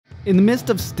In the midst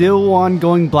of still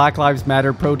ongoing Black Lives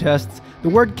Matter protests, the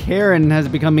word Karen has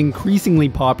become increasingly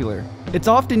popular. It's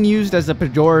often used as a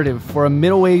pejorative for a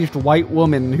middle-aged white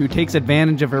woman who takes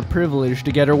advantage of her privilege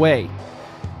to get her way.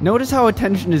 Notice how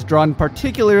attention is drawn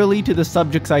particularly to the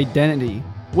subject's identity.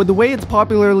 With the way it's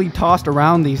popularly tossed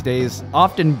around these days,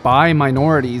 often by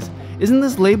minorities, isn't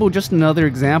this label just another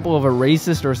example of a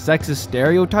racist or sexist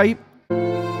stereotype?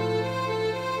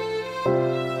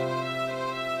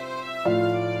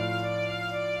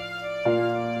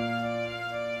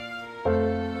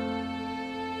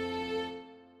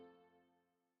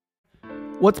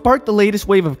 What sparked the latest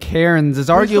wave of Karens is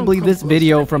arguably this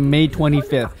video from May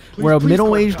 25th, where a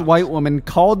middle-aged white woman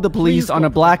called the police on a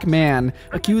black man,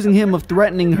 accusing him of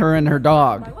threatening her and her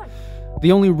dog.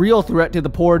 The only real threat to the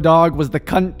poor dog was the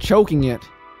cunt choking it.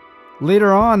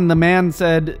 Later on, the man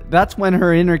said that's when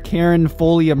her inner Karen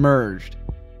fully emerged.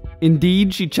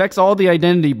 Indeed, she checks all the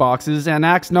identity boxes and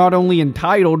acts not only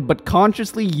entitled, but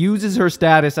consciously uses her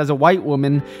status as a white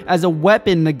woman as a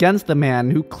weapon against the man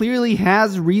who clearly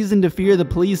has reason to fear the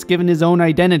police given his own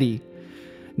identity.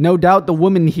 No doubt the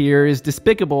woman here is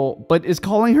despicable, but is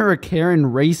calling her a Karen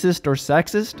racist or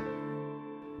sexist?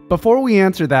 Before we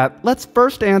answer that, let's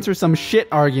first answer some shit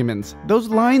arguments. Those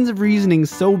lines of reasoning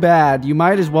so bad, you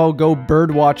might as well go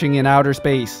birdwatching in outer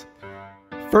space.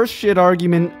 First shit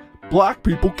argument: black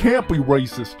people can't be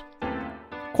racist.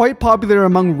 Quite popular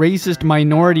among racist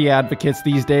minority advocates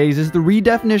these days is the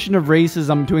redefinition of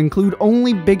racism to include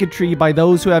only bigotry by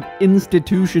those who have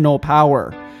institutional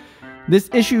power. This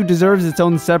issue deserves its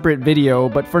own separate video,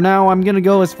 but for now I'm gonna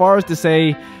go as far as to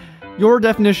say, your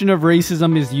definition of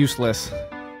racism is useless.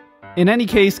 In any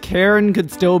case, Karen could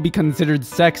still be considered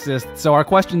sexist, so our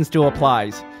question still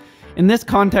applies. In this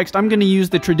context, I'm going to use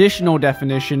the traditional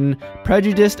definition,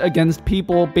 prejudiced against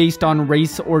people based on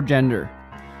race or gender.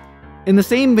 In the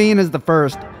same vein as the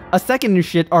first, a second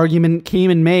shit argument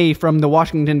came in May from the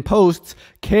Washington Post's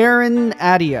Karen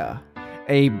Adia,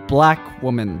 a black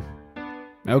woman.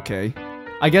 Okay.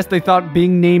 I guess they thought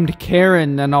being named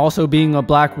Karen and also being a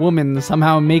black woman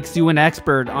somehow makes you an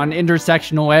expert on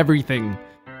intersectional everything.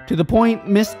 To the point,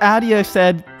 Miss Adia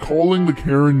said, "Calling the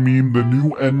Karen meme the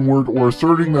new N-word or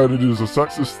asserting that it is a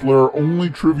sexist slur only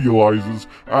trivializes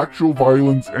actual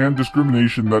violence and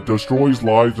discrimination that destroys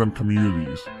lives and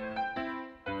communities."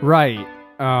 Right.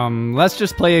 Let's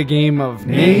just play a game of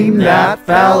Name That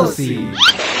Fallacy.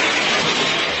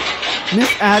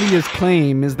 Miss Adia's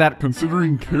claim is that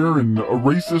considering Karen a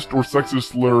racist or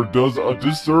sexist slur does a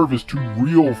disservice to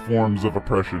real forms of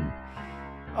oppression.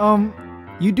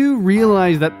 You do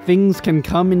realize that things can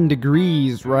come in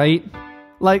degrees, right?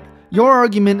 Like, your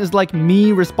argument is like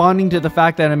me responding to the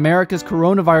fact that America's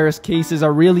coronavirus cases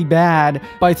are really bad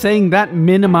by saying that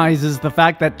minimizes the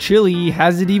fact that Chile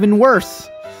has it even worse.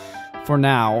 For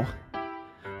now.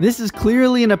 This is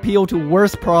clearly an appeal to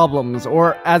worse problems,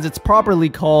 or as it's properly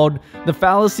called, the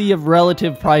fallacy of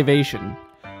relative privation.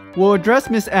 We'll address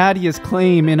Miss Adia's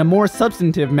claim in a more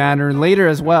substantive manner later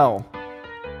as well.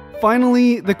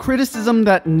 Finally, the criticism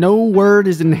that no word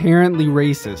is inherently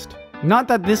racist. Not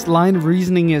that this line of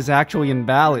reasoning is actually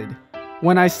invalid.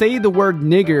 When I say the word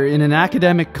nigger in an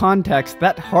academic context,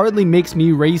 that hardly makes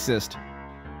me racist.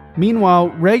 Meanwhile,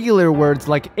 regular words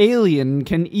like alien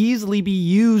can easily be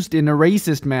used in a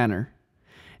racist manner.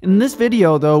 In this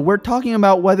video though, we're talking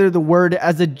about whether the word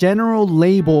as a general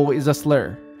label is a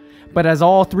slur. But as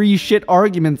all three shit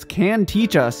arguments can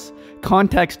teach us,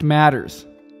 context matters.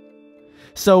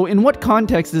 So, in what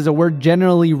context is a word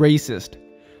generally racist?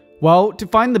 Well, to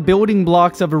find the building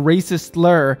blocks of a racist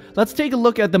slur, let's take a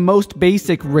look at the most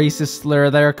basic racist slur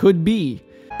there could be.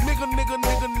 Nigga, nigga,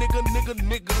 nigga, nigga, nigga,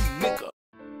 nigga, nigga.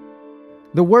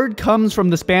 The word comes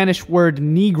from the Spanish word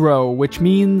negro, which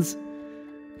means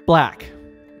black.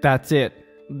 That's it.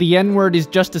 The N-word is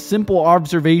just a simple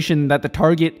observation that the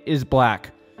target is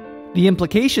black. The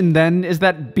implication then is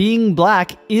that being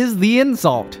black is the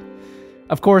insult.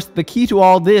 Of course, the key to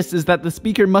all this is that the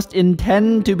speaker must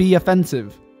intend to be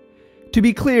offensive. To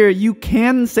be clear, you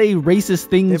can say racist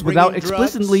things without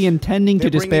explicitly intending to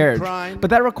disparage, but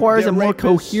that requires a more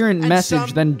coherent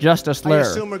message than just a slur.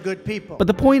 But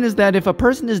the point is that if a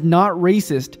person is not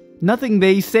racist, nothing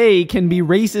they say can be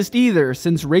racist either,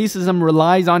 since racism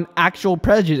relies on actual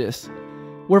prejudice.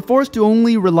 We're forced to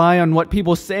only rely on what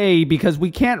people say because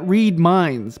we can't read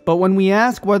minds, but when we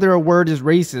ask whether a word is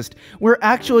racist, we're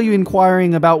actually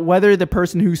inquiring about whether the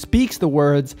person who speaks the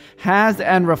words has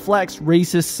and reflects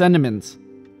racist sentiments.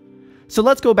 So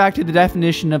let's go back to the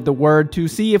definition of the word to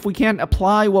see if we can't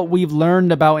apply what we've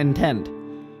learned about intent.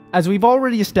 As we've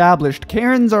already established,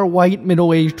 Karens are white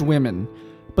middle-aged women.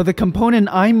 But the component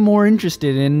I'm more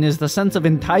interested in is the sense of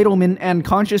entitlement and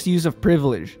conscious use of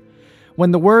privilege.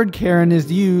 When the word Karen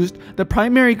is used, the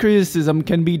primary criticism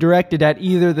can be directed at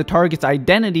either the target's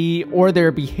identity or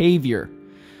their behavior.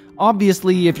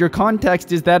 Obviously, if your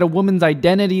context is that a woman's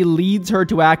identity leads her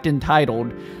to act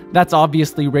entitled, that's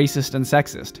obviously racist and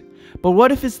sexist. But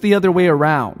what if it's the other way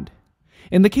around?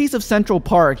 In the case of Central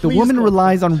Park, the woman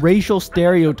relies on racial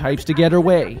stereotypes to get her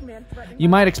way. You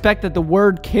might expect that the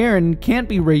word Karen can't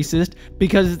be racist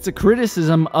because it's a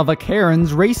criticism of a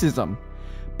Karen's racism.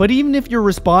 But even if you're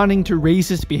responding to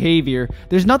racist behavior,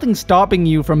 there's nothing stopping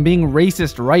you from being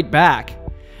racist right back.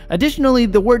 Additionally,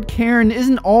 the word Karen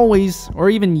isn't always, or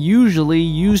even usually,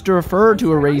 used to refer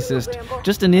to a racist,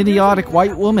 just an idiotic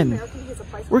white woman.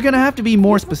 We're gonna have to be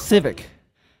more specific.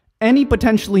 Any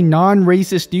potentially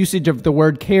non-racist usage of the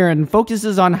word Karen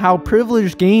focuses on how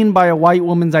privilege gained by a white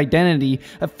woman's identity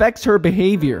affects her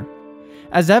behavior.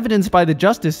 As evidenced by the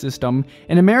justice system,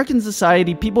 in American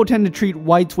society, people tend to treat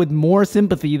whites with more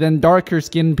sympathy than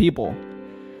darker-skinned people.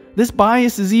 This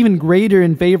bias is even greater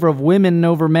in favor of women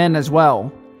over men as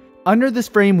well. Under this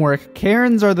framework,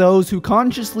 Karens are those who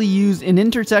consciously use an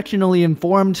intersectionally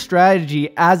informed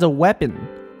strategy as a weapon.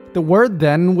 The word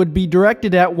then would be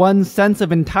directed at one's sense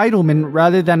of entitlement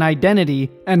rather than identity,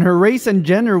 and her race and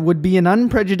gender would be an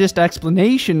unprejudiced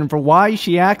explanation for why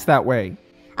she acts that way.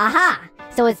 Aha!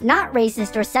 So it's not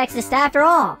racist or sexist after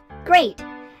all. Great!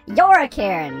 You're a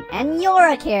Karen, and you're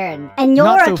a Karen, and you're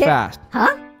Not a so fast.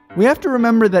 Huh? We have to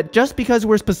remember that just because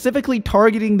we're specifically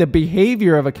targeting the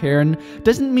behavior of a Karen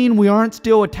doesn't mean we aren't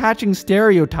still attaching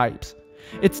stereotypes.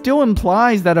 It still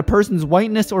implies that a person's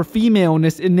whiteness or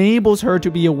femaleness enables her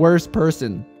to be a worse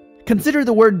person. Consider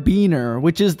the word beaner,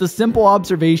 which is the simple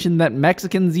observation that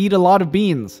Mexicans eat a lot of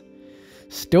beans.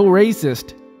 Still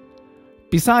racist.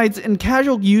 Besides, in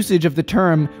casual usage of the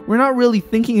term, we're not really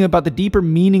thinking about the deeper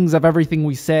meanings of everything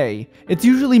we say. It's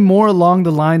usually more along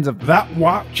the lines of, That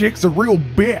white chick's a real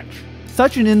bitch.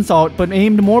 Such an insult, but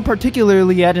aimed more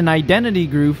particularly at an identity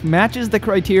group, matches the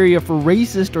criteria for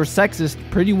racist or sexist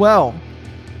pretty well.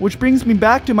 Which brings me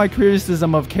back to my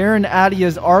criticism of Karen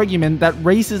Adia's argument that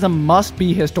racism must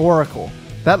be historical.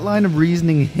 That line of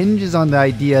reasoning hinges on the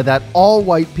idea that all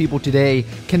white people today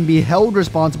can be held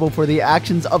responsible for the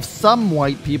actions of some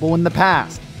white people in the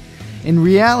past. In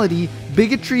reality,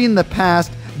 bigotry in the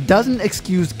past doesn't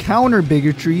excuse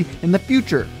counter-bigotry in the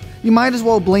future. You might as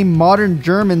well blame modern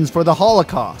Germans for the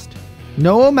Holocaust.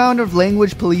 No amount of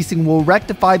language policing will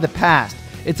rectify the past.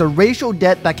 It's a racial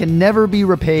debt that can never be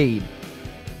repaid.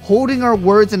 Holding our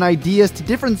words and ideas to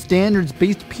different standards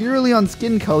based purely on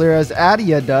skin color, as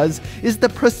Adia does, is the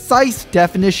precise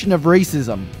definition of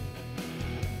racism.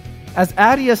 As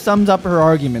Adia sums up her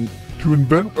argument, To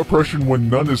invent oppression when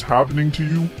none is happening to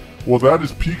you, well, that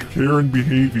is peak Karen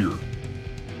behavior.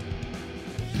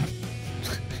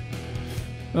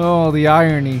 oh, the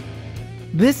irony.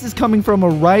 This is coming from a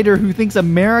writer who thinks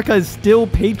America is still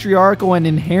patriarchal and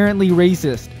inherently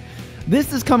racist.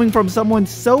 This is coming from someone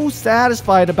so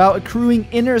satisfied about accruing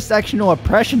intersectional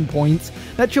oppression points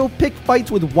that she'll pick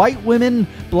fights with white women,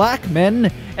 black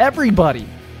men, everybody.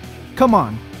 Come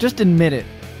on, just admit it.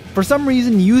 For some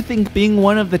reason you think being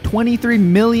one of the 23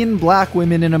 million black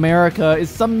women in America is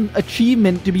some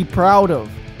achievement to be proud of,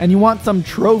 and you want some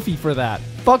trophy for that.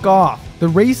 Fuck off. The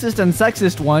racist and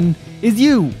sexist one is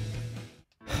you.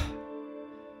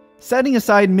 Setting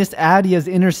aside Miss Adia's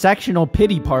intersectional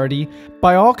pity party,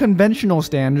 by all conventional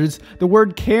standards, the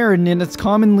word Karen in its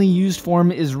commonly used form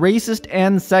is racist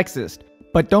and sexist.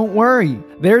 But don't worry,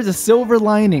 there's a silver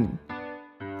lining.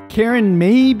 Karen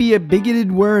may be a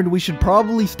bigoted word we should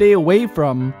probably stay away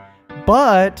from,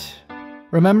 but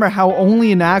remember how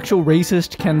only an actual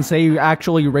racist can say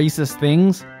actually racist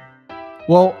things?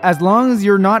 Well, as long as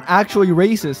you're not actually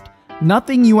racist,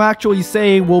 nothing you actually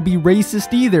say will be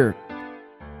racist either.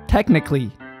 Technically.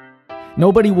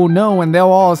 Nobody will know and they'll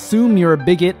all assume you're a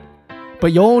bigot,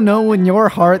 but you'll know in your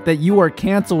heart that you are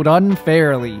cancelled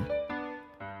unfairly.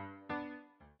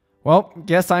 Well,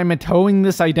 guess I'm towing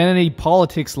this identity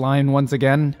politics line once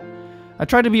again. I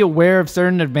try to be aware of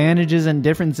certain advantages and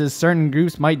differences certain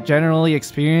groups might generally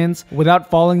experience without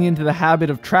falling into the habit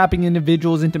of trapping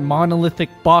individuals into monolithic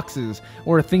boxes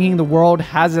or thinking the world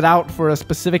has it out for a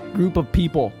specific group of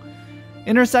people.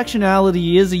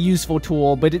 Intersectionality is a useful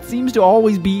tool, but it seems to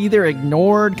always be either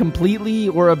ignored completely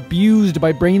or abused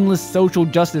by brainless social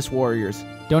justice warriors.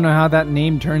 Don't know how that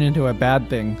name turned into a bad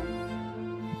thing.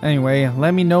 Anyway,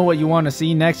 let me know what you want to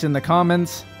see next in the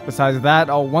comments. Besides that,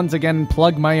 I'll once again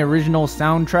plug my original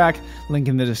soundtrack, link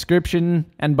in the description,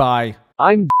 and bye.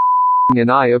 I'm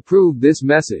and I approve this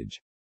message.